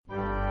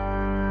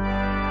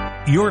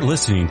You're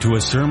listening to a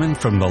sermon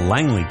from the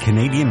Langley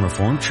Canadian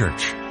Reformed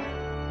Church.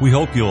 We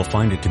hope you'll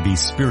find it to be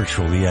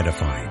spiritually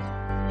edifying.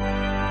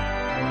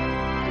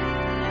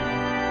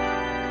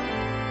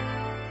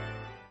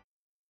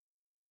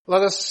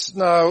 Let us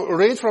now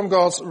read from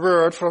God's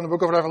Word from the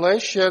book of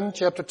Revelation,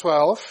 chapter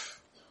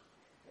 12.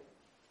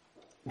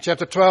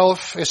 Chapter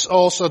 12 is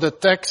also the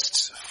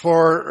text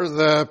for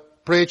the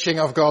preaching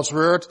of God's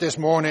Word this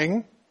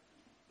morning.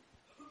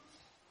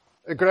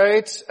 A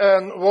great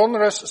and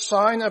wondrous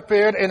sign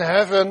appeared in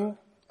heaven,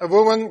 a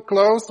woman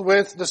clothed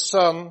with the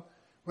sun,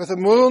 with the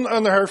moon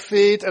under her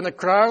feet and a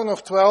crown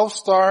of 12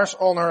 stars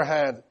on her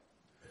head.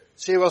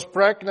 She was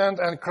pregnant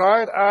and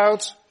cried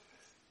out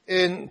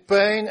in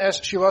pain as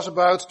she was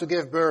about to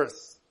give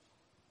birth.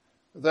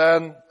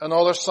 Then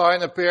another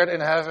sign appeared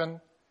in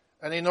heaven,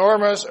 an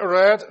enormous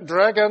red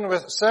dragon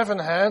with 7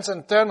 heads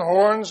and 10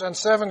 horns and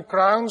 7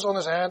 crowns on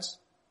his heads.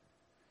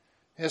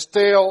 His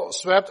tail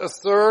swept a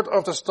third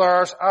of the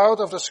stars out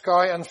of the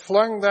sky and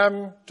flung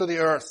them to the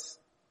earth.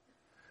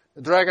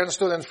 The dragon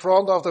stood in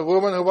front of the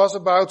woman who was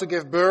about to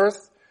give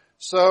birth,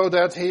 so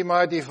that he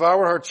might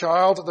devour her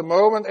child the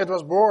moment it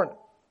was born.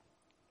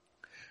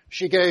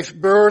 She gave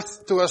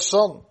birth to a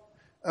son,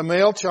 a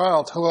male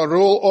child, who will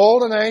rule all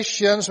the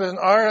nations with an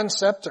iron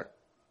scepter.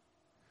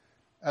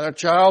 And her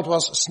child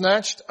was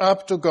snatched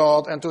up to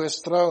God and to his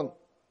throne.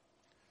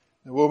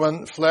 The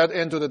woman fled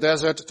into the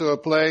desert to a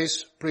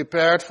place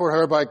prepared for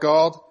her by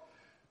God,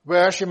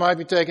 where she might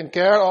be taken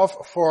care of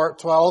for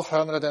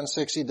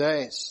 1260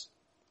 days.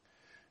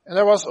 And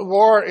there was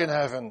war in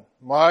heaven.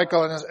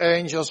 Michael and his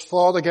angels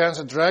fought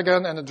against the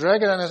dragon, and the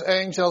dragon and his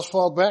angels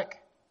fought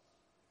back.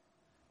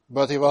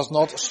 But he was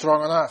not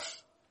strong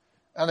enough,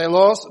 and they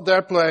lost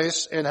their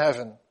place in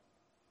heaven.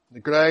 The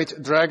great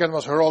dragon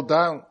was hurled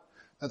down,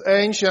 that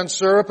ancient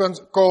serpent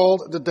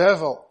called the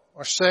devil,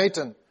 or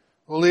Satan,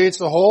 who leads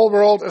the whole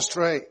world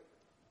astray.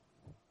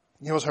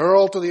 He was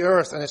hurled to the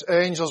earth and his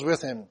angels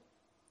with him.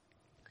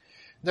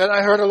 Then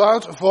I heard a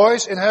loud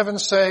voice in heaven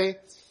say,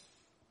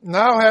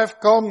 "Now have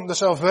come the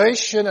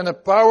salvation and the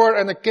power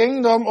and the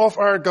kingdom of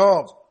our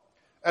God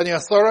and the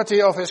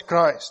authority of his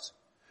Christ.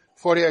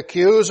 For the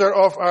accuser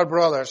of our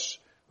brothers,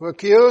 who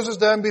accuses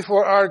them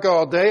before our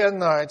God day and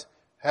night,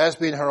 has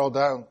been hurled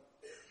down.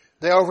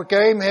 They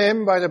overcame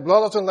him by the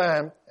blood of the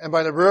Lamb and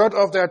by the word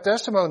of their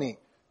testimony.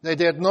 They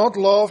did not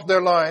love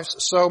their lives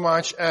so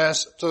much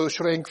as to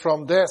shrink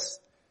from death.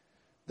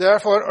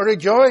 Therefore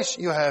rejoice,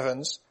 you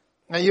heavens,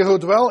 and you who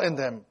dwell in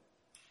them.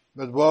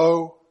 But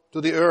woe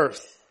to the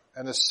earth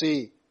and the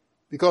sea,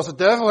 because the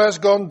devil has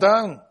gone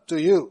down to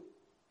you.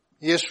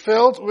 He is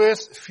filled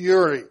with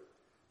fury,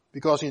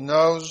 because he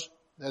knows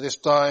that his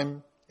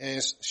time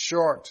is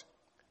short."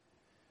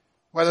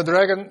 When the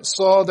dragon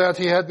saw that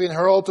he had been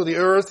hurled to the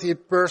earth, he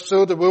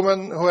pursued the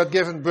woman who had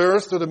given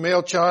birth to the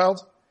male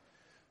child.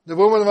 The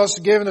woman was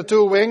given the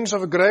 2 wings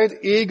of a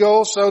great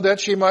eagle so that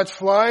she might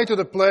fly to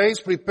the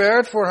place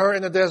prepared for her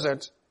in the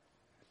desert,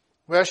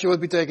 where she would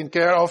be taken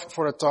care of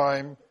for a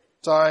time,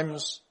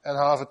 times and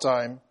half a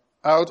time,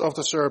 out of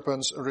the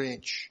serpent's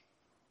reach.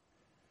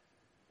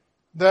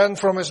 Then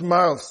from his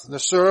mouth the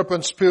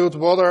serpent spewed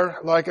water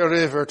like a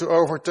river to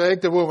overtake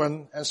the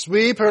woman and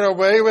sweep her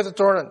away with a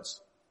torrent.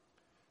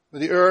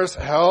 But the earth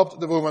helped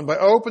the woman by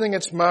opening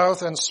its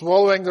mouth and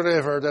swallowing the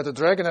river that the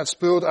dragon had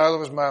spewed out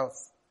of his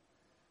mouth.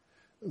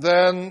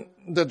 Then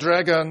the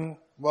dragon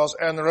was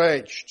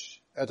enraged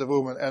at the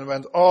woman and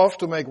went off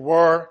to make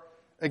war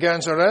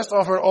against the rest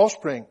of her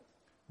offspring,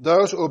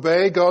 those who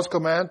obey God's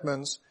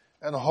commandments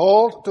and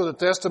hold to the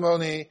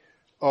testimony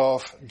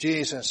of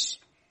Jesus.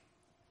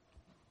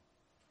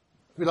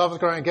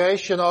 Beloved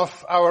congregation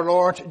of our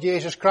Lord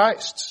Jesus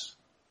Christ,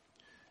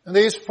 in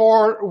these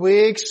 4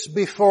 weeks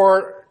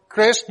before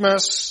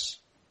Christmas,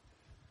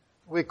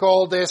 we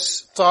call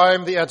this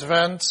time the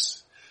Advent,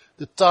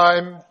 the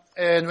time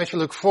in which we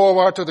look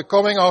forward to the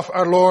coming of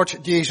our Lord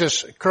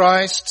Jesus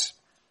Christ.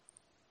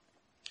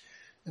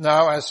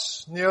 Now,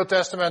 as New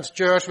Testament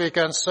church, we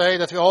can say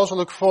that we also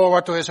look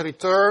forward to his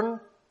return.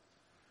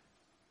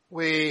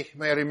 We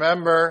may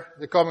remember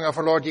the coming of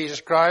our Lord Jesus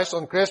Christ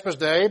on Christmas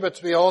Day,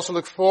 but we also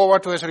look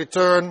forward to his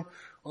return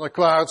on the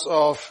clouds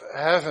of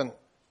heaven.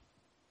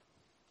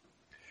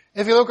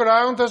 If you look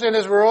around us in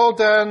this world,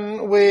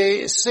 then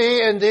we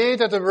see indeed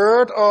that the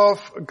word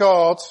of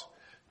God,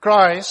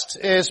 Christ,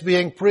 is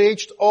being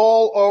preached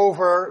all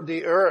over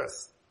the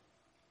earth.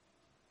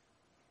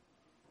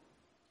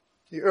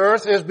 The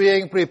earth is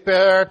being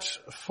prepared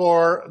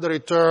for the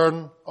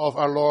return of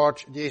our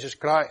Lord Jesus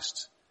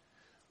Christ.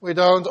 We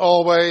don't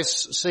always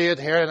see it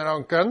here in our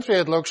own country.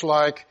 It looks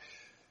like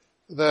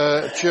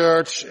the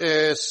church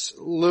is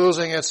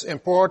losing its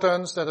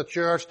importance, that the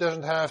church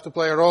doesn't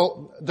play a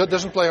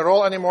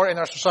role anymore in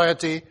our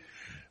society.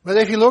 But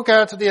if you look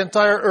at the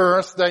entire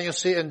earth, then you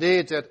see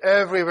indeed that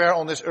everywhere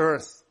on this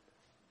earth,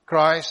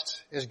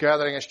 Christ is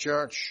gathering his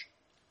church,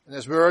 and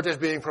his word is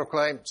being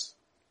proclaimed.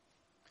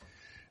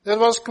 That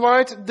was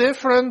quite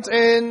different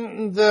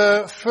in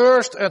the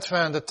first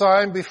Advent, the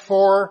time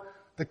before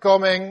the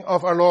coming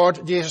of our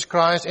Lord Jesus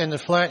Christ in the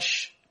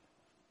flesh.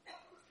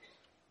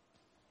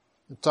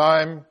 The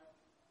time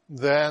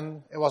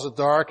then, it was a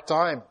dark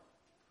time.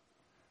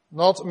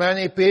 Not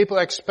many people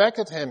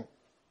expected him.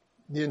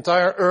 The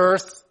entire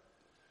earth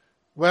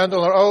went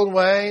on their own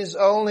ways.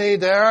 Only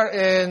there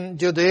in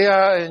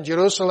Judea, in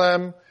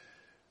Jerusalem,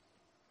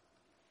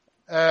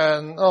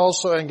 and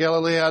also in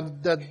Galilee,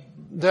 that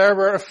there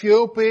were a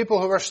few people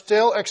who were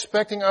still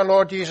expecting our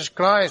Lord Jesus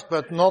Christ,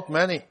 but not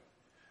many.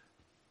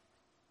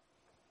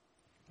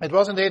 It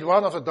was indeed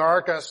one of the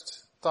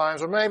darkest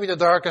times, or maybe the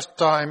darkest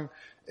time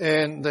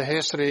in the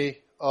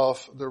history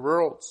of the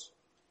world.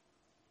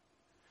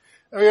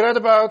 And we read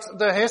about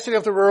the history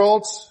of the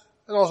world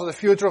and also the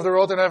future of the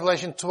world in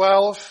Revelation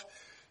 12.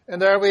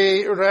 And there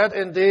we read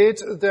indeed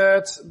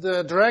that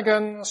the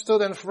dragon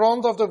stood in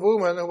front of the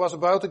woman who was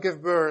about to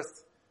give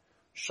birth,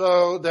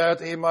 so that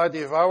he might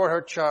devour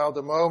her child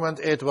the moment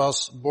it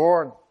was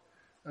born.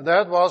 And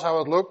that was how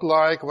it looked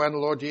like when the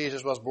Lord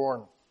Jesus was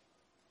born.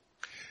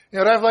 In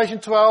Revelation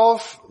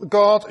 12,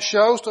 God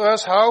shows to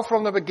us how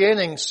from the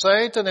beginning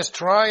Satan is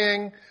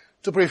trying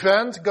to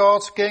prevent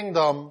God's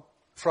kingdom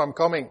from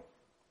coming.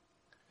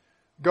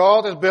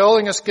 God is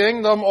building his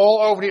kingdom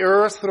all over the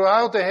earth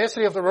throughout the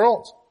history of the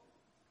world.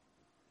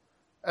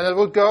 And it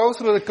would go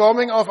through the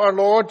coming of our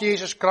Lord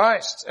Jesus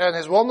Christ and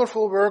his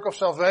wonderful work of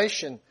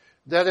salvation.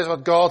 That is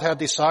what God had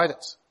decided.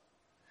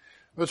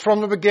 But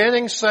from the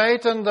beginning,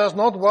 Satan does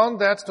not want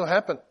that to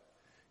happen.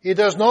 He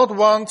does not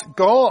want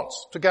God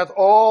to get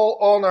all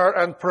honor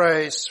and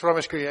praise from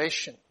his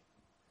creation.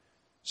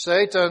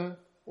 Satan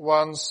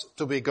wants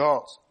to be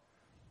God.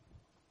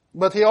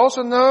 But he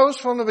also knows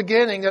from the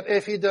beginning that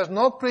if he does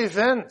not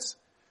prevent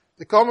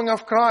the coming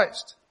of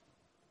Christ,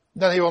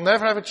 then he will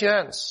never have a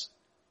chance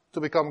to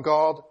become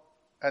God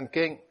and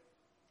King.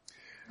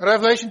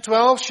 Revelation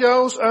 12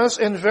 shows us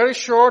in very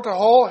short the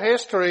whole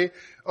history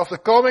of the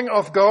coming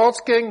of God's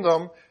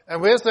kingdom,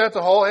 and with that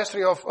the whole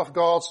history of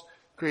God's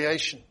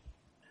creation.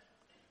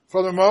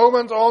 From the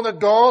moment on that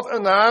God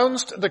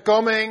announced the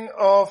coming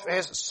of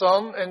his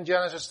Son in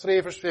Genesis 3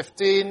 verse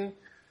 15,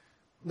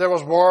 there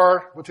was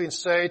war between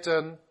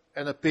Satan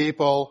and the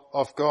people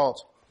of God.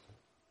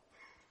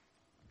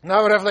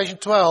 Now in Revelation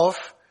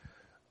 12,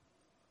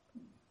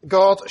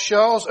 God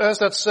shows us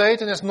that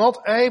Satan is not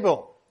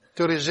able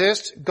to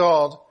resist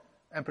God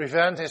and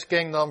prevent his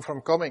kingdom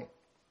from coming.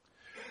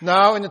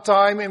 Now, in the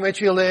time in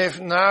which we live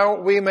now,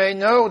 we may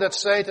know that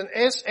Satan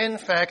is in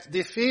fact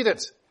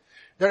defeated.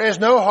 There is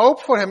no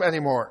hope for him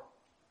anymore.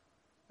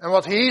 And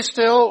what he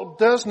still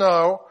does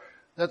now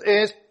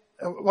is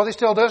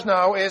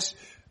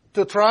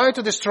to try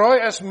to destroy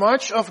as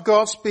much of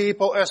God's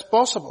people as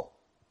possible.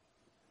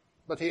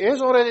 But he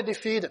is already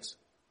defeated.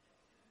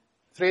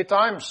 3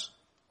 times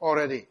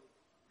already.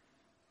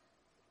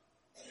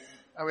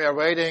 And we are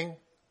waiting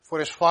for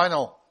his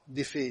final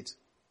defeat.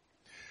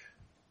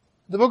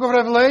 The book of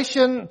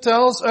Revelation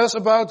tells us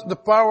about the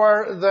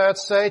power that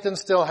Satan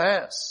still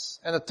has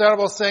and the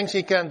terrible things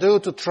he can do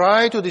to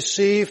try to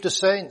deceive the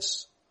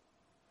saints.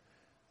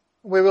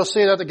 We will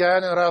see that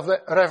again in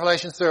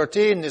Revelation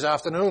 13 this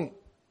afternoon.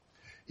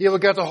 He will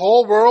get the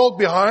whole world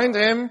behind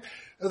him,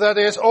 that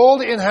is, all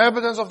the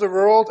inhabitants of the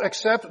world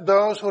except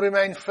those who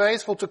remain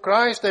faithful to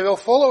Christ. They will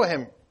follow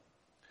him.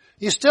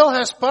 He still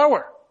has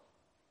power.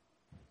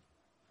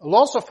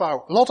 Lot of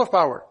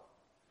power.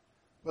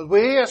 But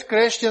we as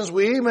Christians,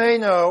 we may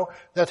know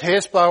that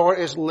his power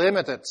is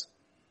limited.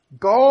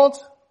 God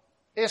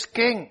is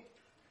king,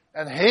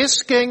 and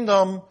his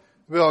kingdom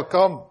will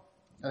come.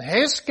 And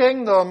his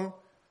kingdom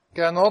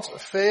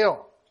cannot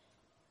fail.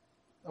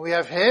 We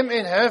have him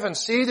in heaven,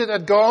 seated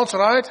at God's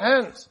right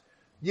hand.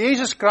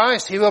 Jesus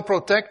Christ, he will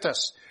protect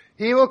us.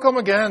 He will come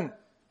again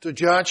to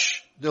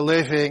judge the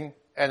living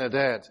and the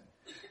dead.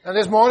 And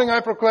this morning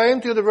I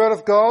proclaim to you the word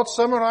of God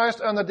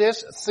summarized under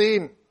this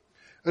theme.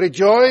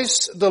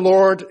 Rejoice, the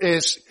Lord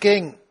is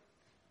King.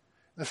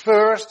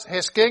 First,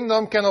 his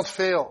kingdom cannot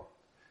fail.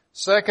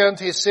 Second,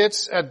 he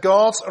sits at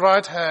God's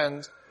right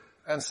hand.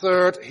 And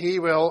third, he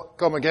will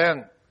come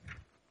again.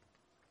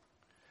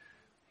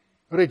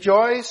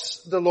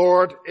 Rejoice, the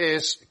Lord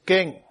is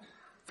King.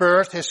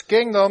 First, his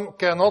kingdom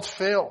cannot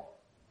fail.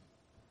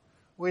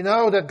 We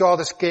know that God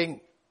is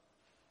King.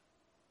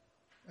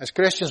 As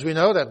Christians we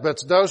know that,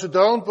 but those who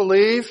don't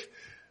believe,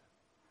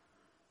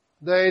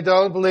 they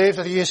don't believe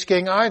that he is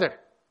King either.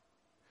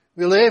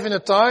 We live in a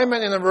time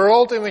and in a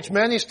world in which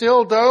many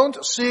still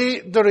don't see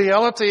the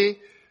reality,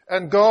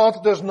 and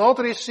God does not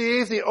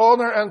receive the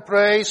honor and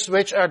praise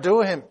which are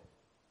due him.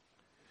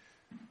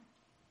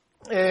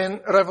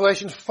 In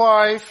Revelation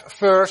 5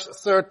 verse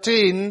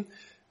 13,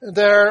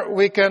 there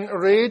we can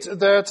read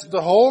that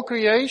the whole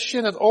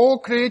creation, that all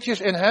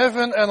creatures in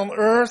heaven and on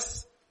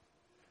earth,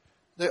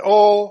 they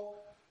all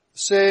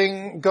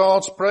sing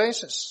God's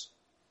praises.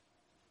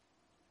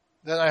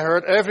 Then I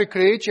heard every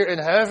creature in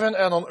heaven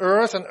and on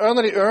earth and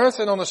under the earth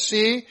and on the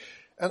sea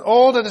and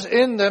all that is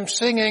in them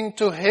singing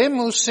to him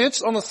who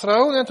sits on the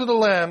throne and to the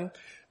Lamb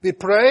be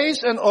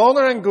praise and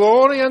honor and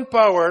glory and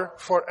power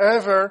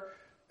forever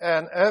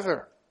and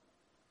ever.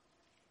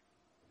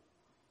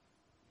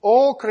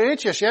 All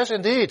creatures, yes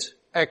indeed,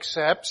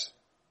 except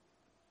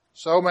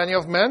so many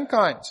of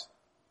mankind.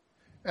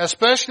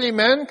 especially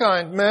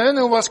mankind, man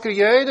who was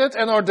created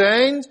and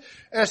ordained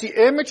as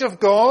the image of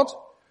God,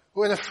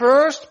 who in the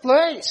first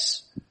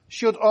place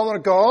should honor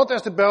God,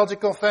 as the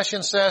Belgic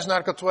Confession says in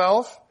Article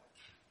 12.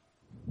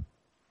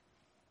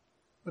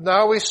 But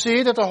now we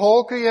see that the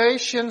whole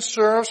creation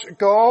serves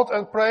God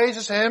and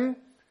praises Him,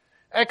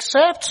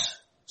 except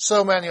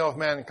so many of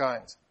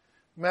mankind.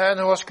 Man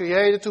who was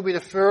created to be the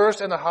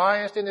first and the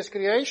highest in His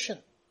creation.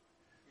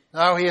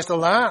 Now he is the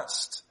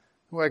last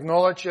who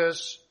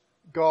acknowledges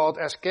God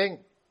as King.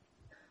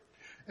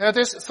 And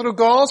it is through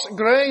God's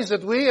grace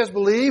that we as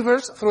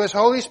believers, through His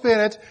Holy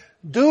Spirit,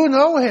 do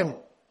know Him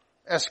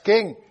as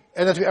King,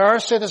 and that we are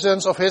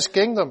citizens of His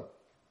kingdom.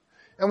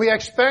 And we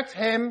expect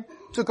Him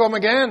to come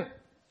again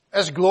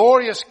as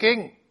glorious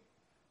King.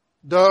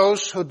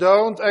 Those who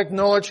don't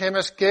acknowledge Him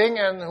as King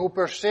and who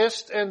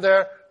persist in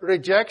their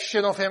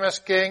rejection of Him as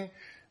King,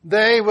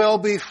 they will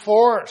be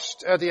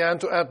forced at the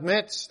end to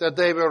admit that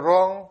they were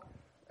wrong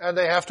and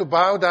they have to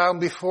bow down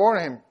before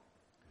Him.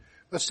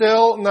 But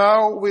still,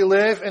 now we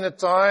live in a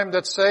time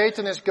that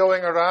Satan is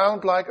going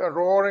around like a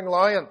roaring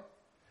lion.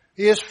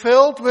 He is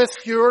filled with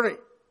fury.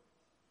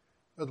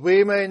 But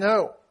we may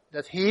know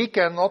that he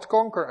cannot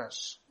conquer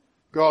us,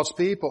 God's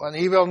people, and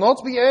he will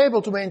not be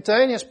able to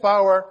maintain his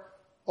power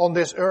on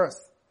this earth.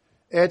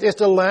 It is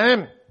the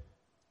Lamb,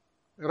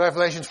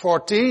 Revelation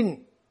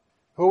 14,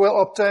 who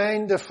will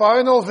obtain the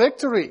final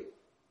victory.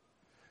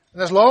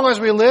 And as long as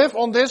we live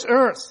on this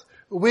earth,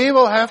 we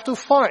will have to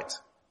fight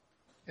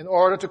in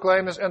order to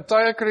claim this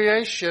entire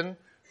creation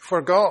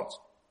for God,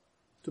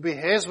 to be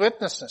His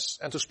witnesses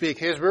and to speak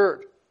His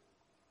word.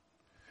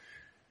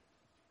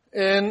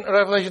 In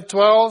Revelation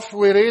 12,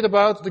 we read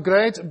about the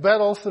great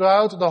battle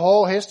throughout the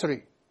whole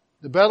history.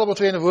 The battle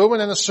between the woman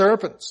and the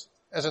serpent,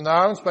 as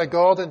announced by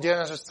God in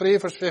Genesis 3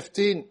 verse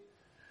 15.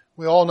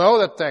 We all know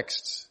that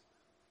text,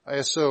 I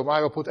assume.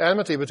 I will put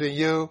enmity between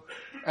you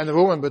and the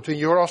woman, between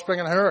your offspring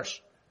and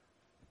hers.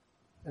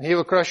 And he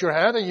will crush your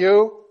head and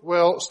you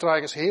will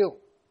strike his heel.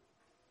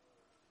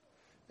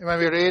 And when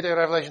we read in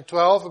Revelation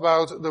 12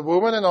 about the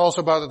woman and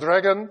also about the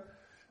dragon,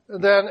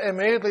 then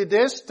immediately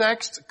this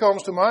text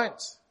comes to mind.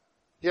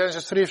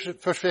 Genesis 3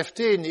 verse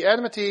 15, the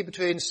enmity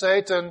between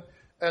Satan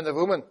and the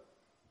woman.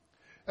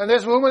 And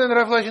this woman in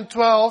Revelation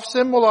 12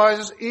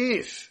 symbolizes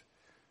Eve.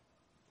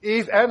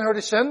 Eve and her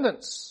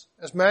descendants,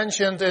 as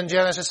mentioned in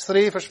Genesis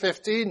 3 verse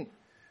 15,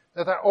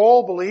 that are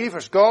all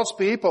believers, God's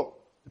people,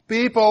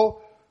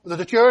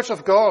 the church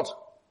of God,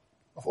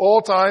 of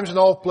all times and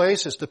all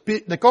places,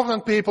 the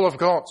covenant people of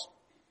God.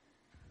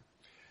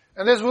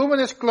 And this woman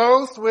is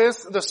clothed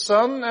with the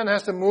sun and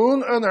has the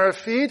moon under her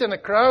feet and a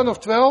crown of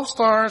 12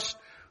 stars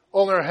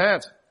on her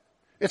head.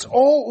 It's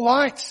all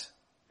light.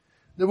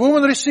 The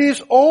woman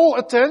receives all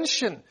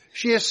attention.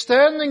 She is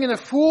standing in the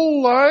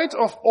full light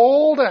of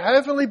all the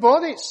heavenly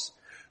bodies.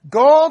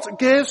 God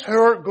gives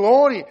her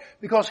glory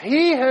because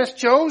He has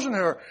chosen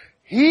her.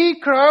 He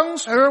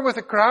crowns her with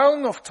a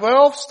crown of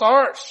 12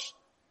 stars.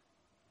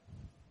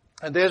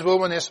 And this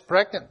woman is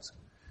pregnant.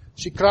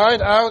 She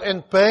cried out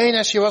in pain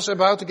as she was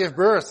about to give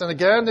birth. And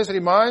again, this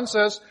reminds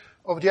us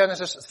of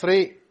Genesis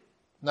 3.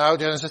 Now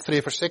Genesis 3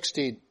 verse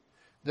 16.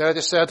 There it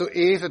is said to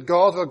Eve that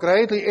God will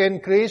greatly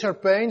increase her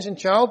pains in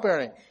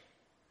childbearing.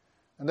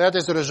 And that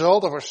is the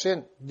result of her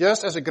sin.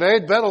 Just as a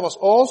great battle was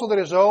also the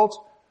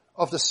result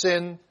of the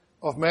sin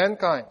of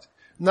mankind.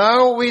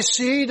 Now we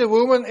see the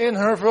woman in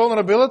her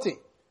vulnerability,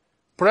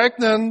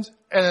 pregnant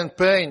and in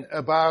pain,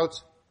 about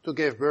to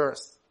give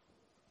birth.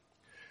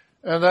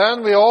 And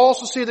then we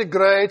also see the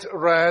great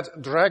red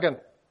dragon.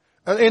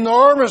 An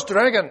enormous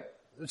dragon,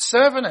 with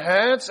 7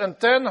 heads and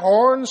 10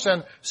 horns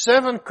and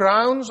 7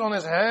 crowns on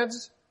his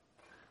heads.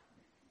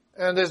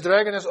 And this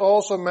dragon is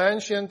also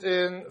mentioned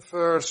in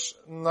verse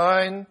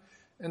 9.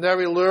 And there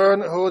we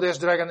learn who this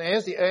dragon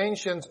is, the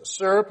ancient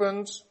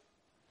serpent,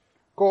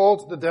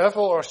 called the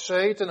devil or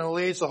Satan, who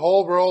leads the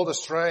whole world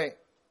astray.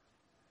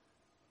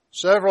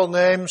 Several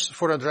names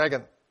for the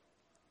dragon.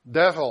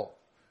 Devil.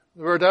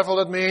 The word devil,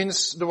 that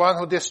means the one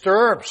who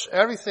disturbs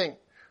everything,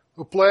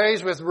 who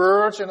plays with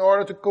words in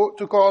order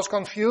to cause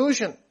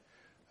confusion,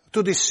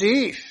 to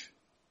deceive.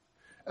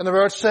 And the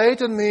word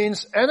Satan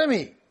means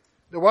enemy,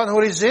 the one who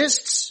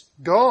resists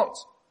God.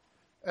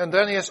 And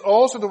then he is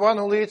also the one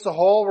who leads the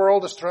whole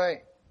world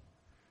astray.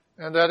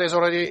 And that is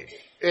already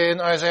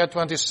in Isaiah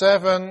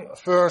 27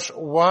 verse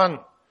 1,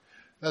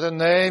 that the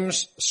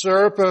names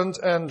serpent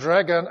and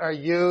dragon are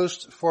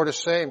used for the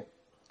same.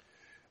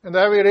 And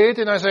there we read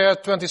in Isaiah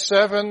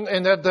 27,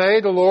 in that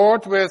day the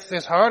Lord with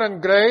his hard and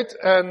great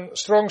and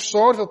strong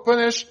sword will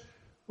punish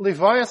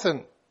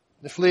Leviathan,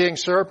 the fleeing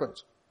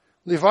serpent.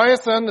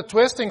 Leviathan, the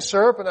twisting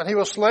serpent, and he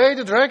will slay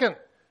the dragon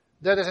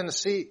that is in the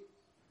sea.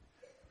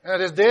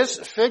 And it is this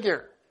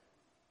figure,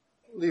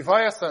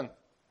 Leviathan,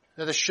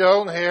 that is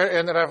shown here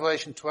in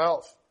Revelation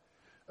 12.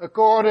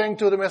 According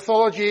to the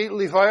mythology,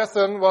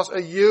 Leviathan was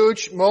a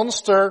huge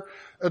monster,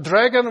 a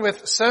dragon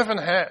with 7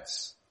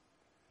 heads.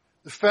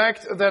 The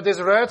fact that this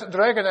red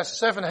dragon has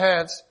 7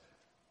 heads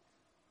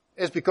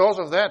is because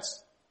of that.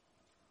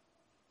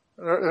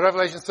 In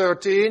Revelation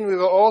 13, we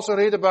will also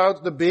read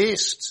about the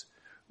beast,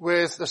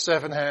 with the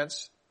 7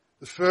 heads,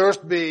 the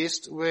first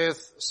beast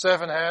with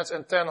 7 heads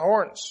and 10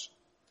 horns.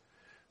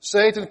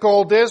 Satan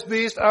called this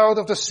beast out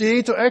of the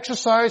sea to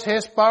exercise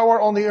his power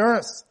on the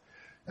earth.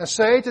 And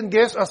Satan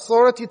gives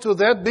authority to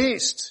that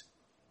beast.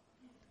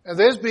 And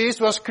this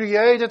beast was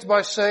created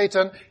by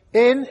Satan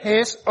in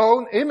his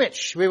own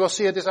image. We will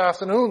see it this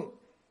afternoon.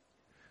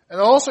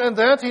 And also in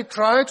that he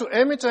tried to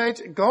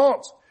imitate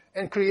God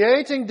in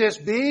creating this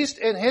beast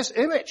in his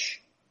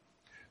image.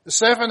 The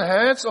 7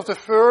 heads of the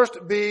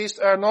first beast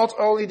are not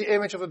only the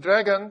image of the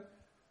dragon,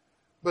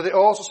 but they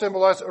also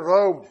symbolize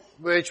Rome,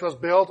 which was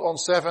built on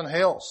 7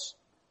 hills.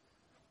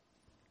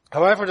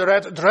 However, the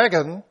red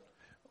dragon,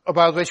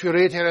 about which we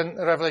read here in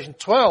Revelation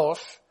 12,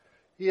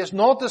 he is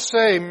not the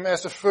same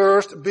as the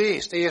first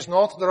beast. He is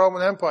not the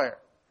Roman Empire.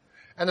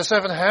 And the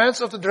 7 heads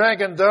of the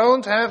dragon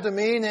don't have the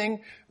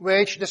meaning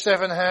which the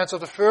 7 heads of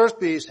the first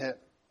beast had.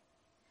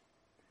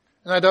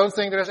 And I don't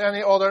think there is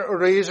any other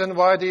reason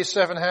why these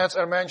 7 heads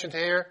are mentioned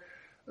here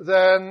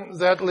than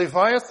that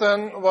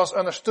Leviathan was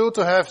understood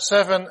to have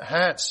 7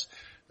 heads.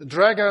 The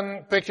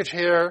dragon pictured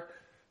here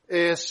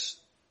is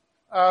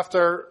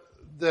after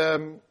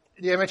the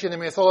image in the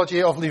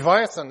mythology of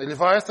Leviathan. The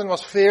Leviathan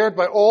was feared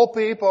by all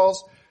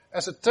peoples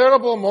as a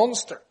terrible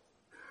monster.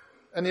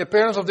 And the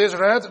appearance of this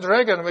red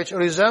dragon, which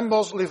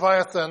resembles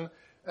Leviathan,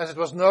 as it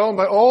was known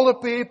by all the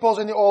peoples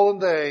in the olden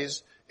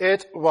days,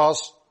 it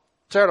was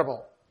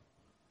terrible.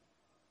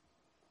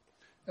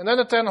 And then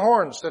the 10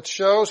 horns, that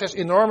shows his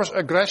enormous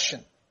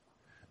aggression.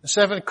 The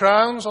 7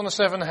 crowns on the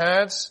 7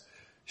 heads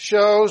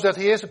shows that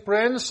he is the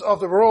prince of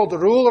the world, the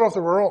ruler of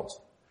the world.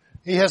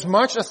 He has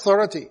much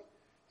authority.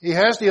 He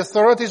has the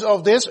authorities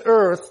of this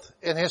earth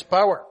in his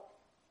power.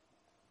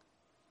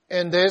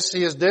 In this,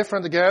 he is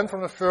different again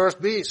from the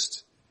first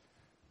beast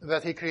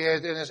that he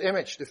created in his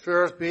image. The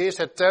first beast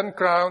had 10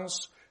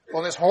 crowns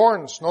on his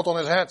horns, not on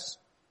his heads.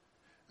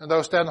 And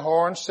those 10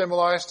 horns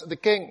symbolized the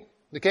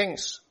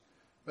kings.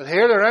 But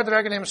here the red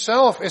dragon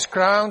himself is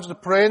crowned the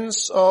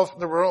prince of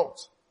the world.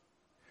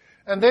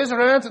 And this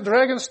red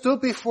dragon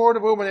stood before the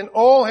woman in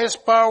all his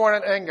power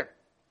and anger.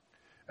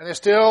 And he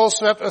still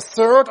swept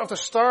 1/3 of the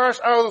stars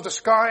out of the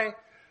sky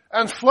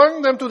and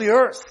flung them to the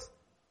earth.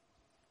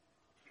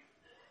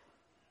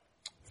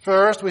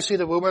 First we see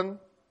the woman.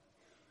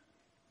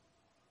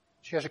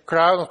 She has a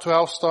crown of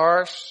 12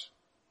 stars.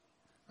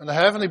 And the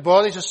heavenly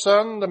bodies, the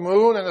sun, the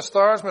moon, and the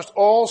stars must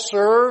all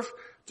serve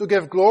to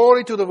give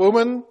glory to the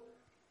woman.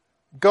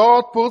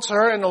 God puts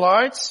her in the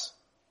lights.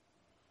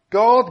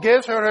 God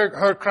gives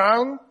her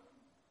crown.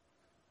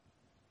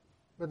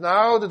 But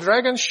now the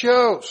dragon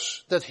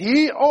shows that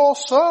he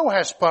also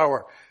has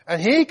power.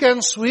 And he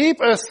can sweep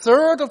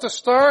 1/3 of the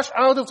stars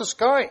out of the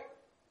sky.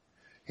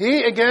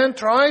 He again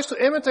tries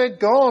to imitate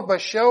God by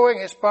showing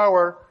his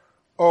power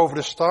over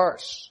the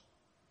stars.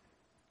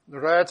 The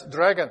red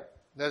dragon,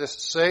 that is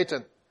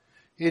Satan.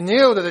 He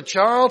knew that the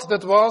child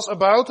that was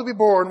about to be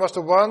born was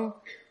the one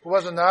who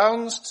was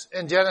announced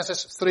in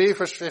Genesis 3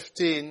 verse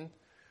 15.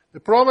 The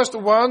promised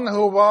one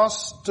who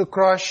was to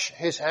crush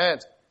his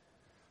head.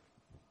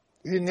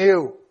 He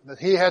knew that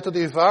he had to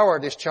devour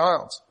this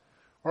child,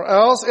 or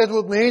else it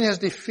would mean his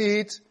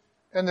defeat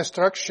and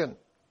destruction.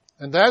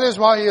 And that is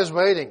why he is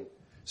waiting,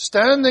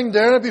 standing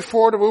there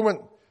before the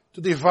woman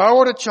to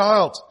devour the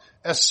child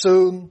as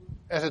soon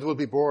as it would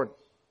be born.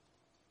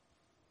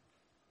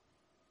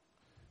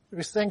 If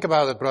we think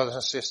about it, brothers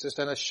and sisters,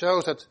 then it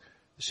shows that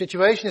the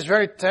situation is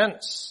very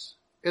tense.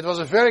 It was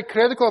a very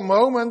critical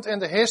moment in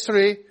the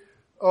history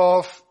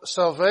of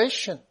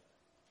salvation.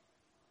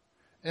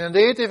 And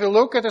indeed, if you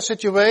look at the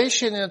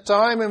situation in the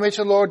time in which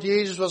the Lord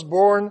Jesus was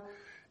born,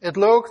 it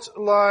looked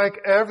like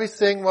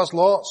everything was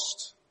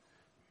lost.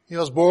 He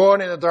was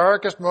born in the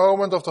darkest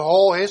moment of the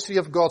whole history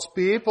of God's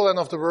people and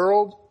of the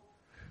world.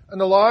 And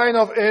the line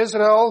of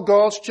Israel,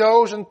 God's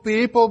chosen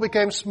people,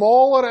 became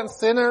smaller and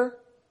thinner.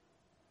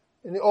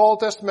 In the Old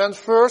Testament,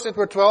 first it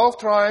were 12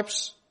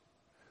 tribes,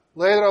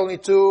 later only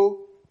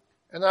 2,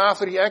 and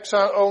after the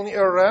exile only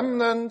a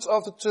remnant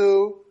of the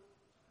 2.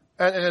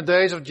 And in the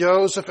days of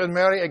Joseph and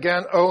Mary,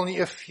 again, only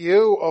a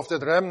few of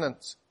that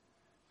remnant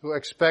who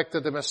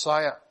expected the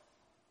Messiah.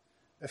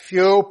 A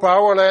few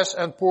powerless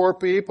and poor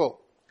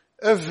people.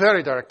 A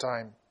very dark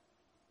time.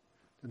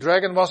 The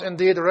dragon was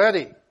indeed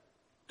ready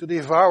to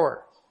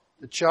devour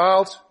the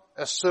child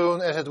as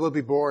soon as it would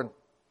be born.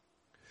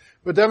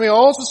 But then we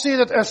also see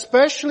that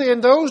especially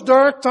in those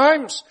dark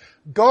times,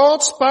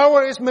 God's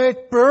power is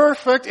made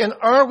perfect in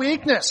our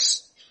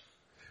weakness.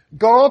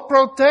 God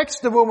protects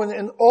the woman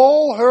in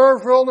all her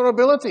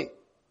vulnerability.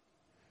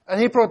 And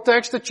he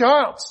protects the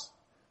child.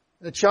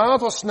 The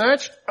child was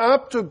snatched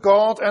up to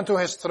God and to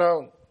his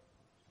throne.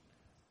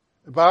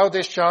 About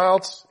this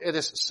child, it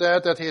is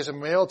said that he is a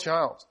male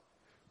child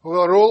who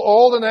will rule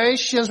all the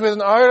nations with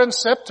an iron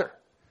scepter.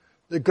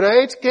 The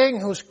great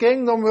king whose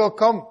kingdom will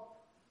come.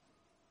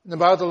 And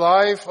about the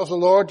life of the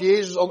Lord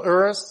Jesus on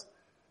earth,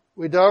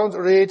 we don't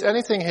read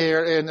anything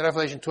here in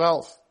Revelation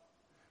 12.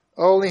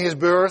 Only his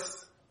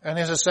birth and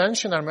his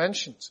ascension are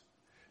mentioned.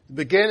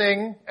 the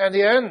beginning and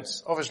the end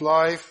of his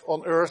life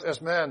on earth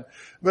as man.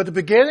 But the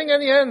beginning and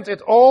the end,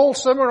 it all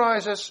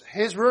summarizes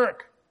his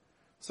work,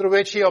 through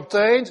which he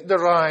obtained the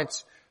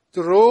right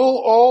to rule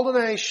all the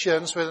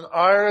nations with an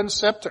iron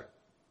scepter.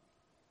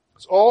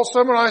 It's all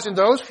summarized in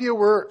those few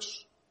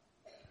words.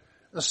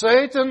 And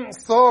Satan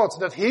thought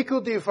that he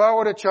could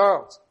devour the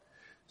child.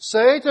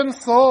 Satan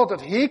thought that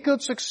he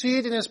could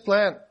succeed in his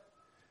plan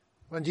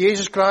when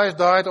Jesus Christ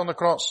died on the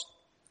cross.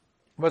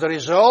 But the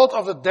result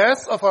of the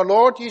death of our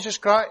Lord Jesus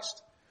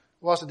Christ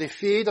was the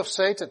defeat of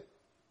Satan.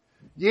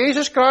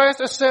 Jesus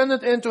Christ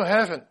ascended into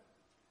heaven.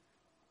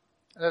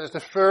 And that is the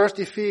first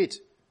defeat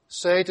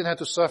Satan had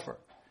to suffer.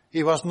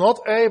 He was not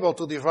able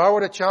to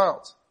devour the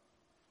child.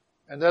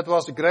 And that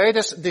was the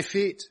greatest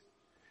defeat.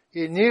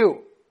 He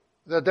knew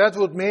that that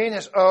would mean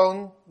his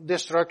own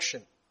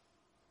destruction.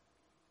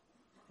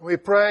 We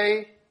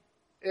pray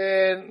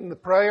in the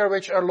prayer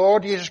which our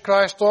Lord Jesus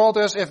Christ taught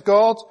us, if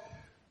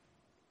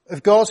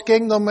God's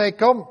kingdom may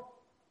come,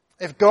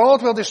 if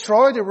God will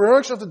destroy the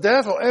works of the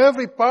devil,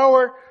 every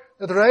power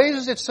that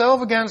raises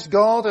itself against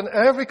God and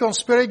every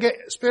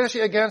conspiracy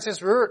against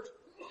his word.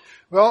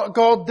 Well,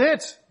 God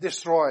did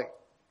destroy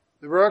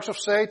the works of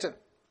Satan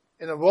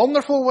in a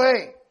wonderful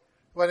way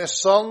when his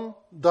son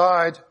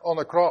died on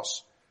the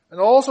cross. And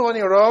also when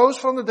he rose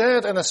from the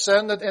dead and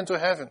ascended into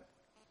heaven.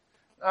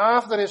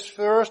 After his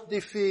first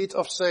defeat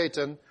of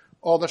Satan,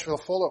 others will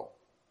follow.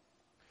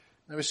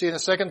 And we see in the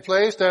second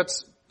place that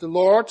the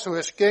Lord, who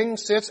is king,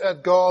 sits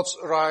at God's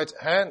right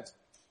hand.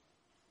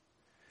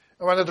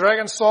 And when the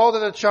dragon saw that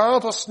the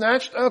child was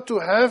snatched up to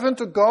heaven,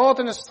 to God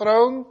and his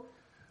throne,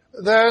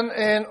 then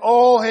in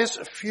all his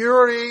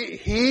fury,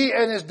 he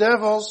and his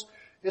devils,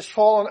 his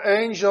fallen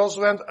angels,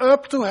 went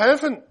up to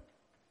heaven.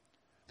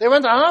 They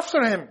went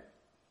after him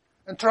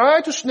and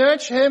tried to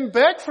snatch him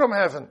back from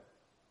heaven.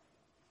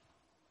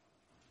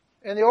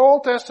 In the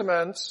Old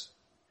Testament,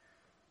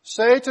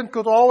 Satan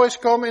could always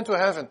come into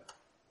heaven.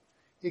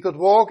 He could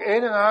walk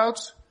in and out,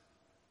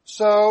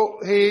 so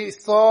he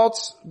thought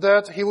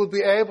that he would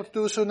be able to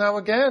do so now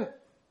again.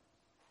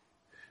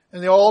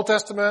 In the Old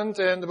Testament,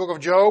 in the book of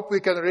Job, we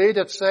can read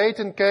that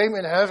Satan came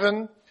in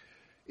heaven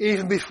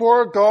even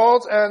before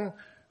God, and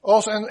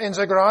also in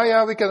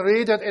Zechariah we can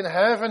read that in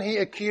heaven he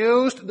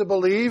accused the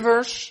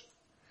believers.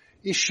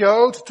 He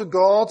showed to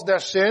God their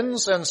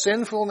sins and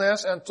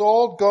sinfulness and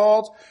told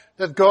God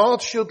that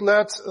God should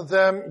let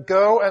them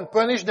go and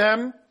punish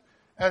them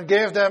and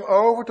give them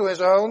over to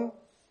his own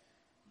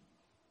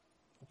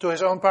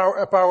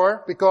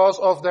power because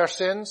of their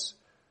sins.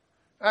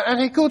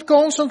 And he could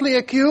constantly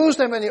accuse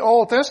them in the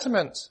Old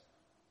Testament.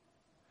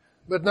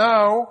 But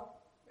now,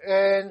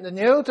 in the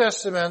New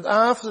Testament,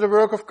 after the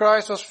work of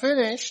Christ was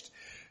finished,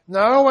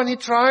 now when he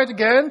tried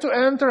again to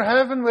enter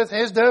heaven with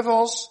his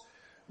devils,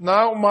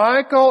 now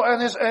Michael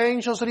and his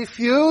angels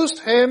refused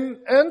him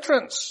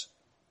entrance.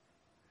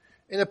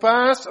 In the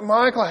past,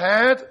 Michael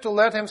had to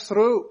let him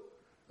through,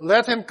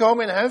 let him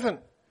come in heaven.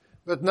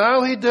 But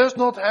now he does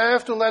not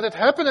have to let it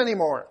happen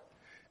anymore.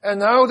 And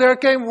now there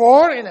came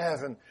war in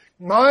heaven.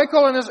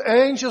 Michael and his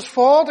angels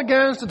fought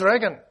against the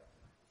dragon.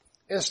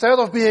 Instead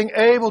of being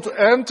able to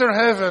enter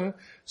heaven,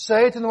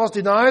 Satan was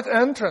denied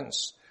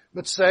entrance.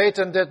 But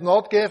Satan did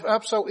not give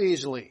up so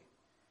easily.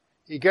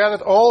 He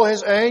gathered all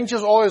his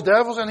angels, all his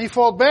devils, and he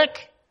fought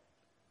back.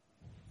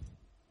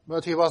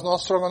 But he was not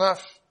strong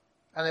enough.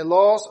 And he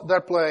lost their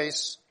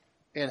place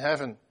in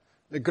heaven.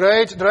 The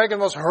great dragon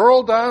was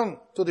hurled down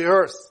to the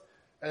earth,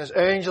 and his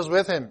angels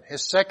with him,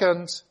 his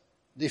second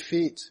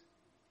defeat.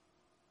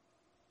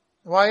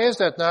 Why is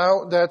that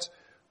now that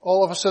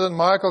all of a sudden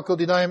Michael could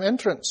deny him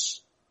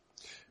entrance?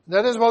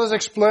 That is what is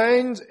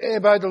explained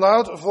by the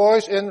loud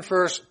voice in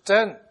verse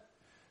 10.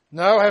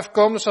 Now have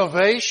come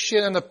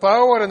salvation and the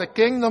power and the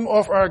kingdom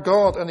of our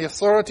God and the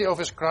authority of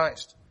his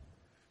Christ.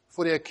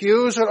 For the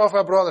accuser of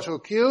our brothers who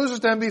accuses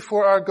them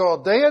before our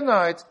God day and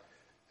night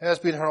has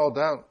been hurled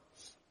down.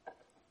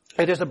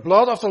 It is the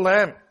blood of the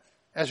Lamb,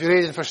 as we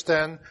read in verse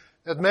 10,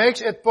 that makes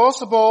it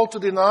possible to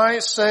deny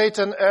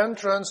Satan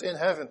entrance in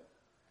heaven.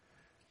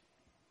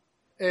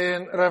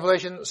 In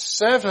Revelation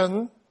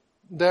 7,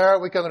 there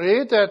we can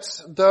read that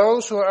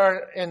those who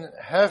are in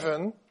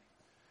heaven,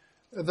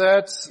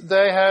 that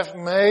they have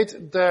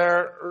made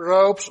their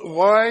robes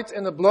white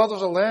in the blood of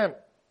the Lamb.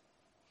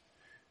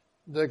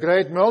 The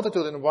great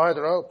multitude in white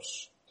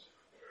robes.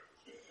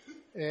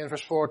 In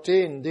verse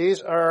 14,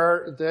 these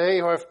are they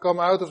who have come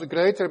out of the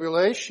great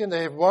tribulation.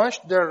 They have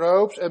washed their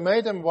robes and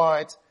made them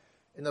white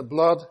in the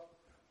blood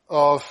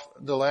of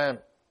the Lamb.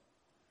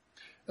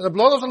 And the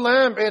blood of the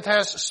Lamb, it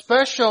has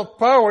special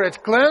power.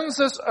 It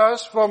cleanses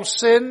us from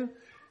sin,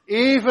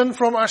 even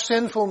from our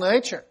sinful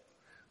nature.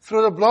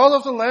 Through the blood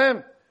of the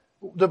Lamb,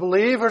 the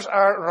believers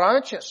are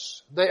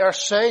righteous. They are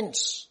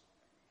saints.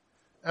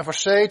 And for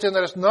Satan,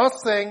 there is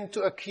nothing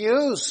to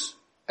accuse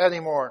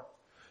anymore.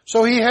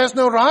 So he has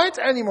no right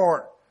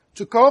anymore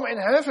to come in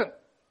heaven.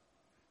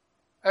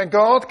 And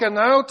God can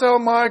now tell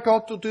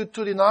Michael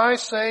to deny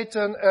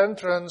Satan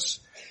entrance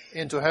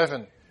into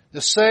heaven.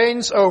 The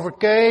saints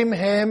overcame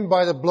him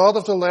by the blood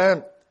of the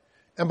Lamb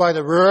and by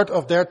the word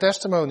of their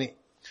testimony.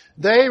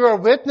 They were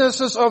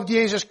witnesses of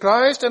Jesus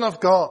Christ and of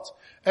God.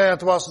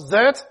 And it was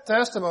that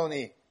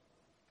testimony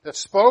that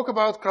spoke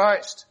about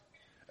Christ,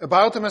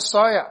 about the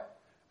Messiah,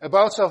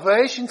 about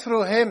salvation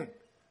through Him,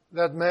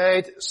 that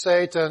made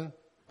Satan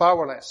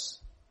powerless.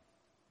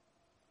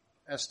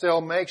 And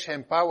still makes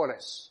him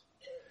powerless.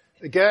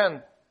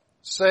 Again,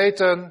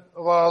 Satan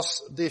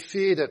was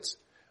defeated.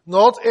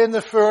 Not in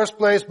the first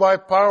place by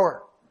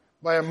power,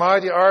 by a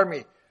mighty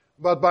army,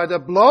 but by the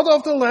blood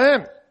of the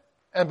Lamb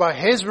and by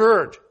His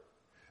word.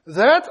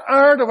 That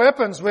are the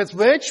weapons with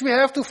which we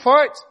have to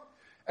fight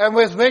and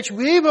with which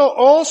we will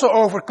also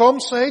overcome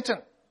Satan.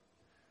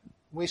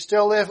 We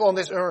still live on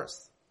this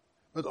earth,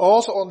 but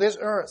also on this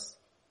earth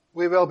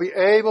we will be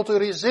able to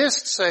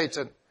resist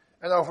Satan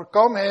and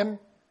overcome him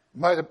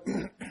by the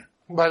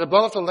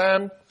blood of the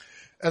Lamb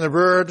and the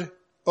word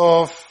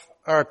of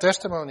our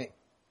testimony.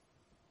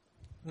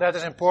 That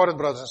is important,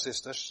 brothers and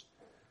sisters.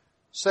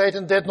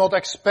 Satan did not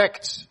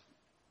expect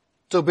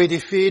to be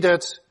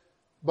defeated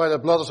by the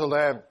blood of the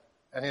Lamb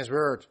and His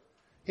word.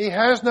 He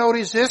has no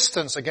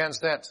resistance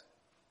against that.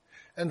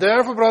 And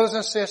therefore, brothers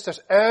and sisters,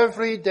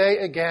 every day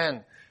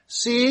again,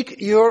 seek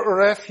your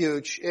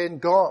refuge in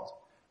God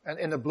and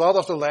in the blood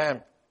of the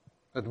Lamb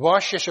that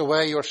washes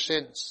away your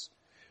sins.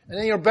 And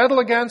in your battle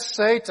against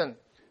Satan,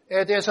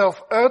 it is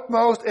of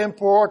utmost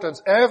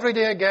importance every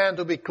day again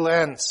to be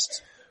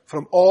cleansed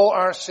from all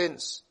our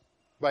sins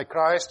by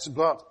Christ's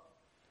blood.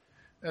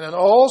 And then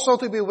also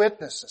to be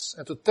witnesses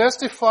and to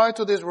testify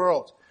to this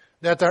world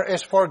that there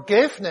is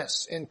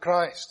forgiveness in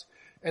Christ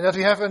and that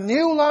we have a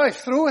new life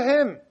through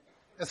Him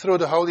and through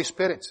the Holy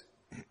Spirit.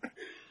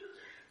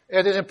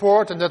 It is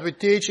important that we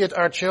teach it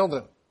our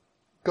children.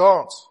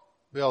 God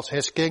builds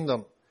His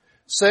kingdom.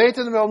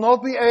 Satan will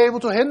not be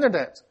able to hinder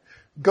that.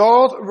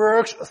 God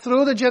works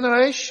through the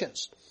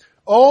generations.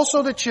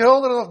 Also the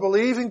children of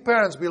believing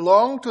parents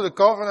belong to the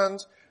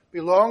covenant,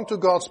 belong to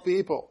God's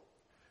people.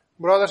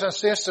 Brothers and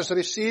sisters,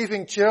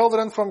 receiving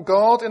children from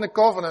God in the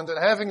covenant and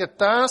having the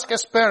task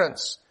as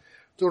parents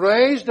to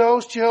raise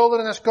those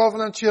children as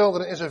covenant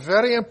children is a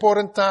very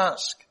important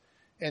task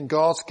in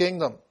God's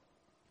kingdom.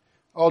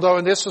 Although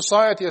in this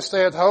society a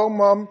stay-at-home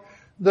mom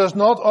does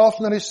not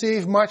often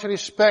receive much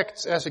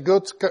respect as a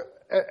good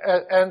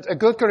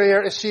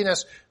career is seen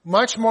as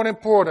much more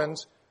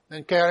important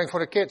than caring for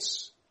the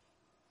kids.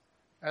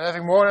 And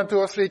having more than 2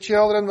 or 3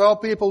 children, well,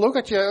 people look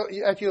at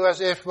you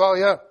as if, well,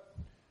 yeah,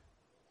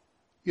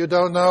 you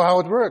don't know how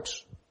it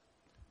works.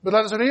 But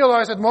let us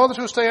realize that mothers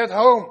who stay at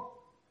home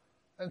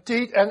and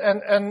teach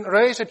and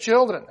raise their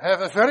children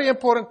have a very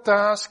important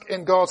task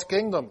in God's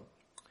kingdom.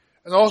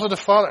 And also the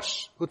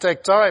fathers who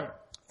take time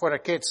for their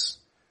kids.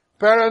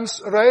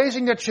 Parents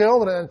raising their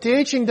children and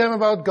teaching them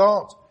about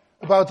God,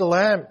 about the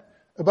Lamb,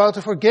 about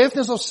the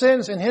forgiveness of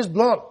sins in His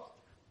blood.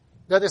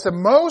 That is the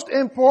most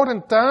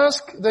important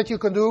task that you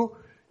can do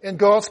in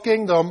God's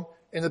kingdom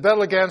in the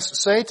battle against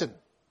Satan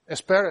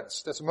as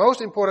parents. That's the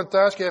most important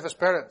task you have as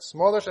parents,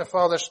 mothers and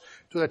fathers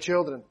to their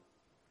children.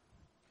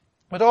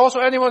 But also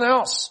anyone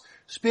else,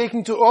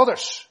 speaking to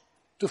others,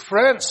 to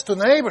friends, to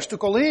neighbors, to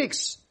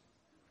colleagues.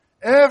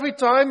 Every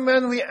time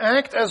when we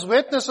act as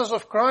witnesses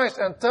of Christ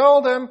and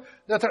tell them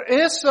that there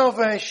is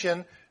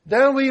salvation,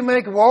 then we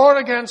make war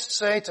against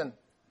Satan.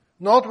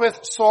 Not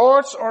with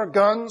swords or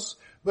guns,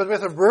 but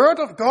with the word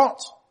of God.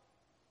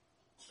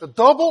 A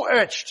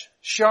double-edged,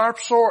 sharp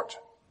sword.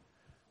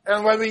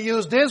 And when we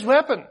use this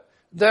weapon,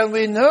 then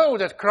we know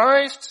that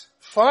Christ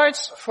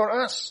fights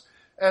for us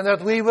and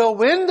that we will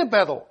win the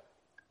battle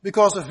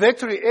because the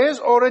victory is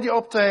already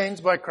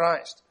obtained by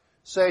Christ.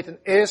 Satan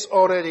is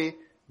already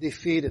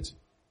defeated.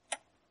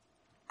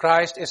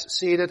 Christ is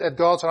seated at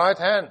God's right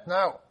hand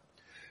now.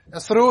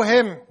 And through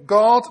Him,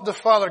 God the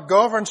Father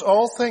governs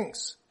all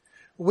things.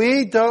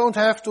 We don't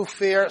have to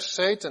fear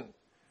Satan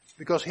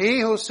because He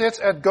who sits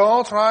at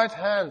God's right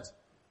hand,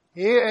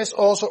 He is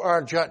also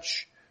our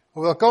judge,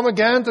 who will come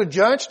again to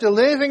judge the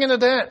living and the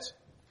dead.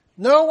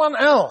 No one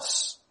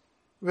else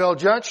will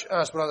judge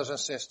us, brothers and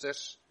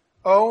sisters.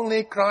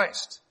 Only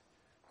Christ,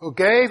 who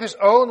gave His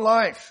own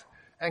life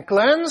and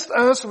cleansed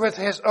us with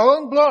His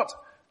own blood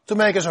to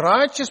make us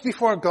righteous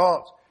before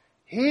God.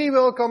 He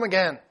will come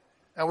again,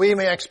 and we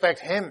may expect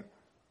Him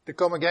to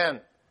come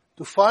again,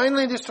 to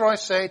finally destroy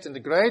Satan, the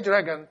great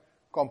dragon,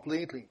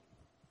 completely.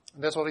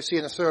 And that's what we see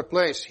in the third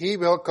place. He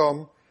will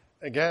come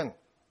again.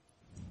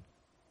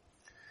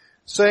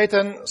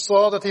 Satan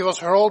saw that he was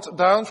hurled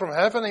down from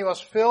heaven. He was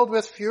filled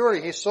with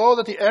fury. He saw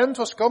that the end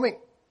was coming.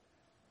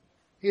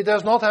 He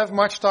does not have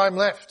much time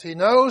left. He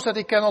knows that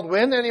he cannot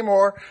win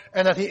anymore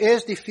and that he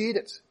is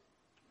defeated.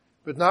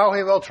 But now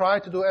he will try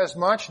to do as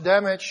much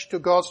damage to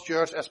God's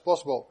church as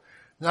possible.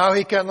 Now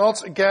he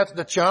cannot get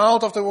the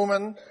child of the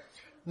woman.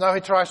 Now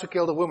he tries to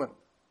kill the woman.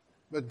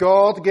 But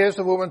God gives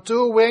the woman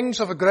 2 wings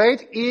of a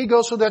great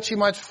eagle so that she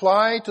might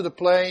fly to the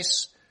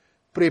place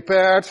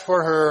prepared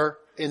for her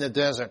in the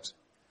desert,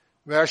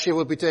 where she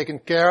will be taken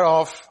care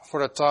of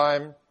for a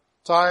time,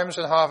 times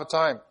and half a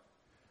time.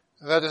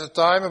 That is a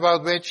time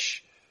about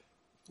which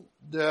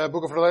the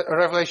book of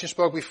Revelation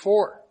spoke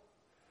before.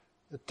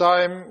 The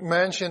time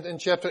mentioned in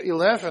chapter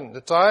 11,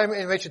 the time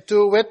in which the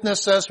two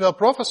witnesses will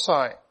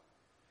prophesy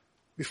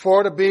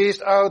before the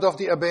beast out of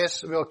the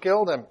abyss will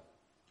kill them.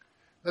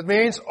 That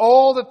means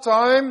all the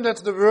time that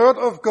the word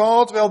of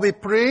God will be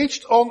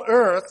preached on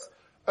earth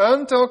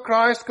until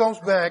Christ comes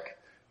back,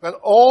 when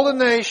all the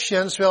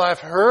nations will have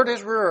heard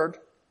his word.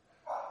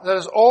 That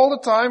is all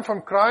the time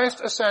from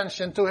Christ's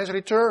ascension to his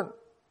return.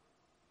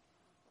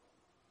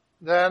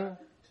 Then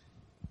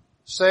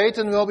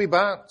Satan will be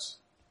bound,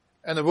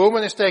 and the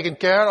woman is taken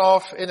care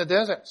of in the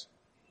desert.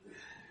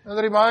 And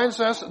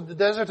the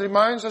desert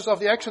reminds us of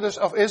the exodus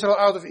of Israel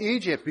out of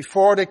Egypt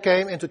before they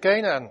came into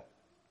Canaan.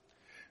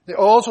 They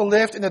also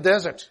lived in the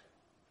desert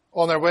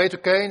on their way to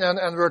Canaan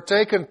and were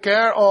taken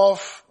care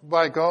of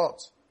by God.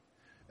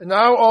 And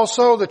now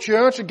also the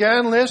church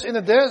again lives in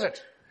the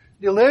desert,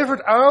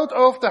 delivered out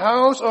of the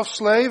house of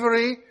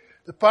slavery,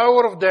 the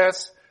power of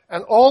death,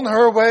 and on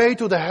her way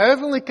to the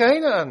heavenly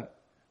Canaan,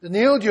 the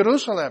New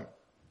Jerusalem.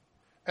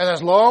 And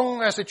as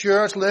long as the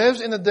church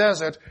lives in the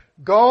desert,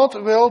 God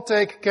will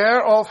take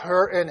care of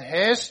her in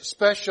his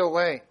special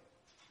way.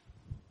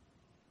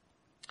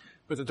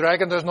 But the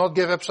dragon does not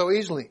give up so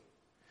easily.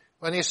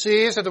 When he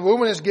sees that the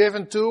woman is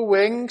given 2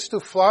 wings to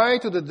fly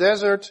to the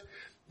desert,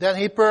 then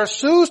he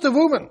pursues the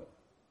woman.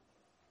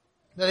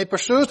 Then he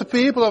pursues the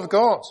people of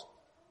God,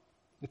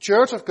 the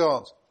church of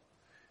God.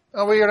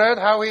 And we read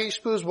how he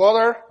spews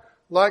water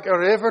like a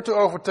river to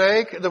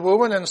overtake the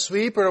woman and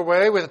sweep her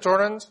away with a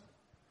torrent.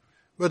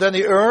 But then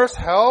the earth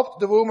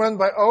helped the woman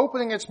by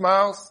opening its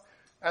mouth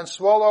and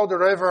swallowed the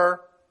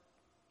river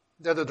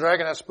that the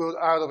dragon had spewed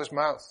out of his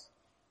mouth.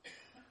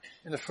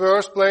 In the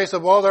first place, the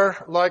water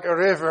like a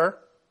river.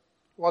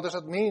 What does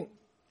that mean?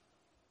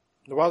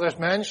 The water is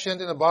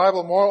mentioned in the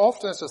Bible more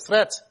often as a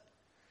threat.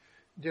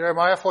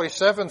 Jeremiah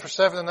 47, verse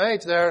 7 and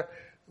 8, there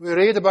we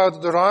read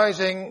about the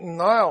rising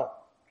Nile,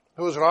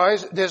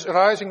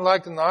 rising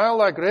like the Nile,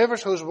 like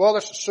rivers whose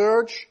waters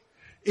surge.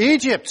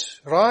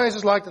 Egypt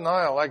rises like the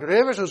Nile, like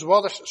rivers whose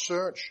waters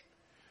surge.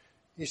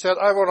 He said,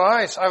 I will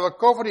rise, I will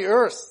cover the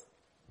earth,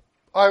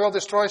 I will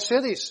destroy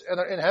cities and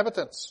their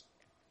inhabitants.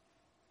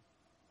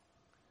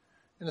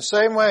 In the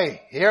same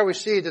way, here we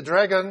see the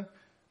dragon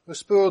who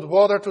spewed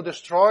water to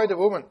destroy the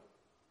woman.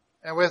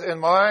 And with in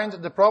mind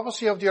the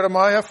prophecy of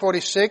Jeremiah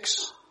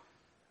 46,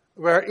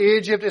 where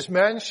Egypt is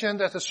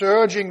mentioned as the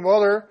surging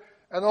water,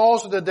 and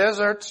also the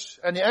desert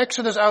and the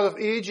exodus out of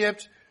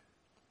Egypt,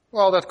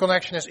 well, that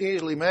connection is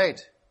easily made.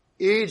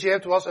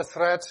 Egypt was a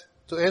threat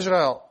to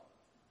Israel.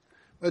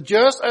 But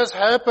just as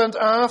happened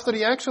after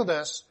the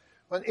exodus,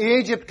 when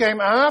Egypt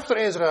came after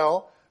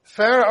Israel,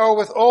 Pharaoh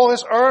with all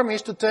his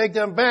armies to take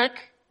them back,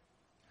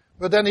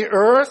 but then the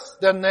earth,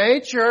 then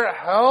nature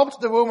helped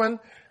the woman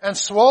and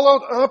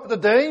swallowed up the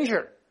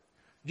danger,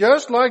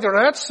 just like the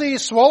Red Sea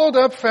swallowed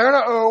up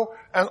Pharaoh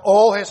and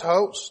all his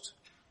host.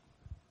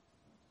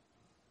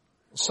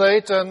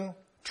 Satan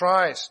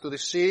tries to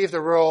deceive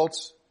the world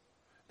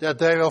that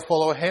they will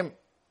follow him.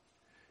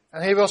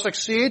 And he will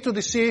succeed to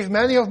deceive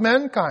many of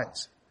mankind,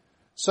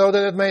 so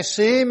that it may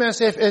seem as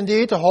if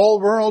indeed the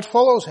whole world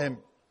follows him.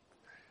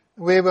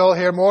 We will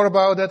hear more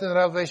about that in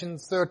Revelation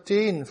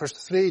 13, verse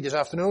 3 this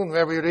afternoon,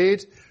 where we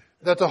read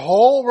that the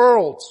whole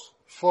world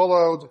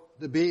followed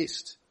the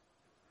beast.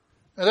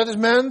 And that is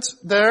meant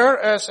there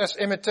as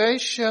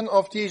imitation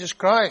of Jesus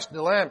Christ,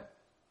 the Lamb.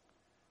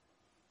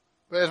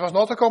 But it was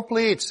not a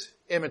complete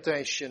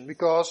imitation,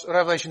 because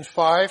Revelation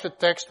 5, the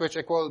text which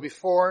I quoted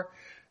before,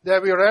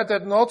 there we read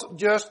that not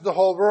just the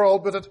whole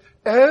world, but that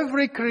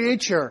every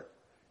creature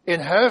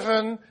in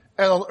heaven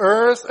and on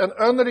earth and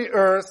under the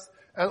earth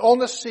and on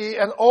the sea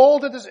and all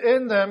that is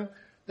in them,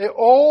 they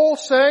all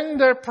sang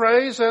their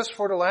praises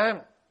for the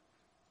Lamb.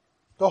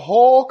 The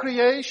whole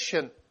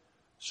creation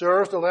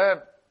serves the Lamb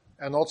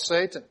and not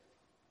Satan.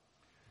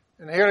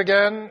 And here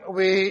again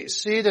we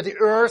see that the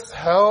earth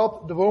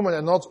helped the woman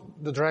and not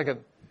the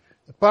dragon.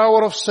 The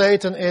power of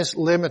Satan is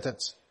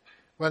limited.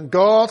 When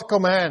God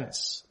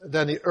commands,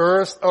 then the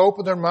earth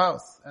opened her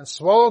mouth and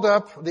swallowed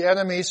up the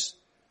enemies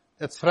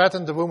that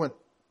threatened the woman,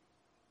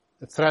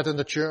 that threatened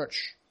the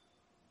church.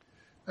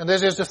 And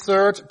this is the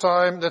third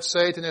time that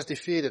Satan is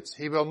defeated.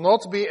 He will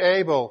not be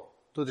able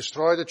to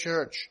destroy the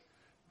church.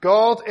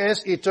 God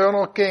is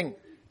eternal king,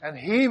 and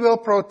he will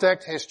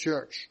protect his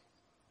church.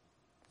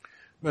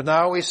 But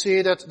now we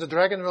see that the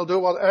dragon will do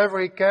whatever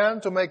he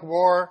can to make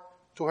war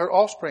to her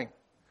offspring.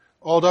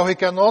 Although he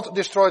cannot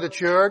destroy the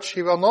church,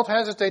 he will not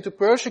hesitate to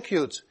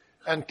persecute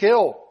and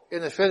kill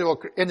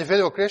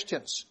individual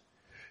Christians.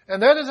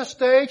 And that is a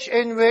stage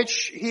in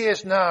which he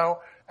is now,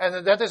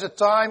 and that is a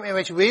time in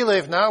which we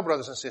live now,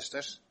 brothers and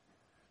sisters.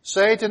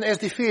 Satan is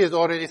defeated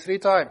already 3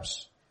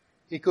 times.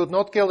 He could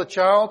not kill the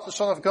child, the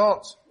Son of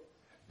God.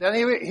 Then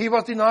he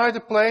was denied a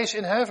place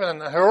in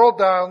heaven and hurled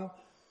down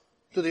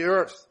to the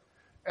earth.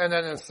 And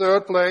then in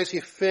 3rd place,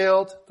 he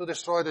failed to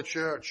destroy the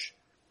church.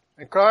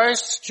 And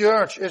Christ's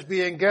church is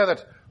being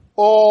gathered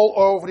all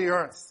over the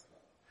earth.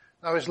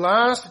 Now his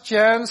last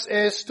chance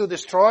is to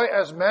destroy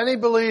as many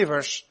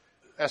believers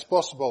as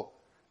possible.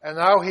 And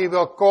now he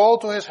will call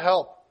to his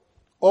help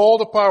all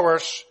the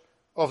powers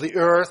of the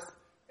earth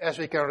as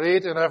we can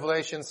read in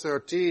Revelation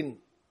 13,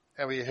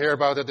 and we hear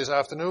about it this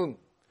afternoon.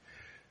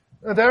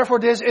 And therefore,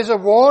 this is a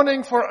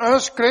warning for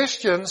us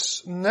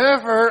Christians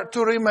never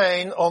to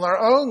remain on our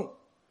own.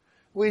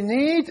 We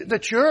need the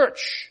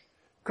church.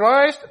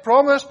 Christ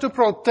promised to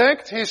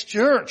protect His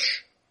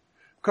church.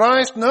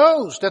 Christ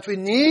knows that we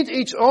need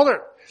each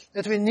other,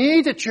 that we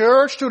need the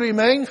church to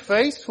remain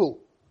faithful.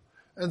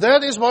 And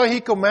that is why He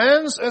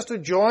commands us to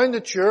join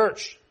the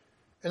church,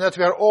 and that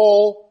we are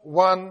all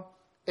one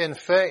in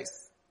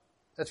faith.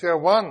 That we are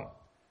one,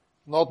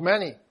 not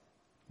many.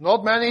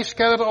 Not many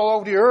scattered all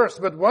over the earth,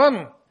 but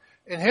one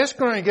in His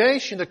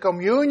congregation, the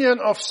communion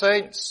of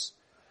saints.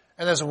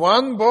 And as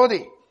one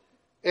body,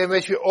 in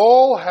which we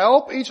all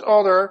help each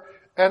other,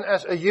 and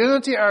as a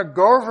unity are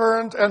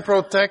governed and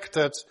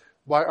protected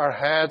by our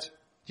head,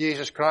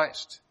 Jesus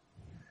Christ.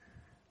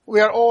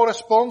 We are all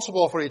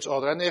responsible for each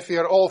other, and if we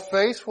are all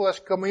faithful as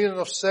communion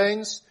of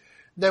saints,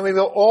 then we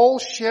will all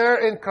share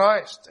in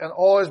Christ and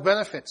all His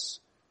benefits.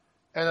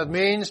 And it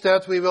means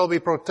that we will be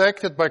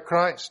protected by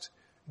Christ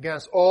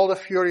against all the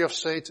fury of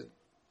Satan.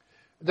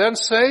 Then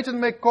Satan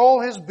may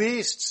call his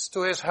beasts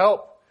to his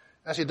help,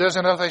 as he does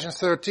in Revelation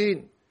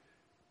 13.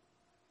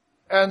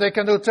 And they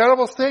can do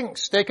terrible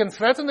things. They can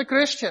threaten the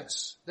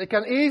Christians. They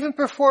can even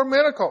perform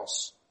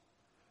miracles.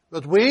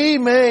 But we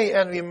may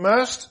and we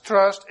must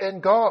trust in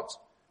God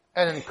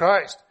and in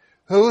Christ,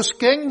 whose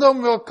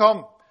kingdom will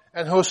come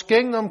and whose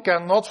kingdom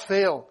cannot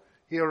fail.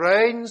 He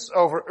reigns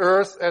over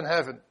earth and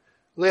heaven.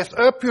 Lift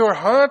up your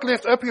heart,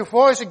 lift up your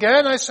voice.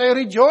 Again, I say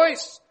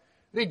rejoice.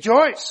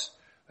 Rejoice.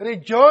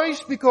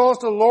 Rejoice because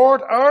the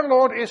Lord, our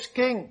Lord, is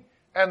King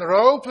and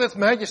robed with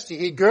majesty.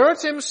 He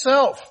girds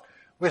Himself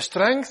with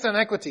strength and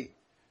equity.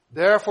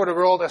 Therefore the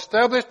world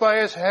established by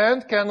His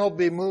hand cannot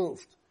be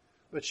moved,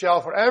 but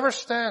shall forever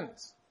stand.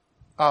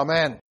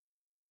 Amen.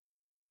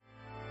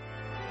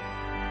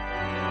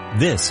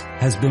 This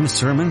has been a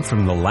sermon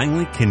from the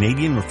Langley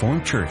Canadian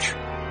Reformed Church.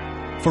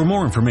 For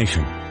more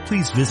information,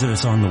 please visit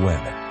us on the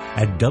web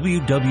at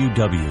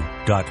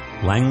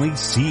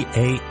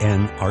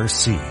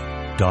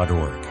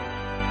www.langleycanrc.org.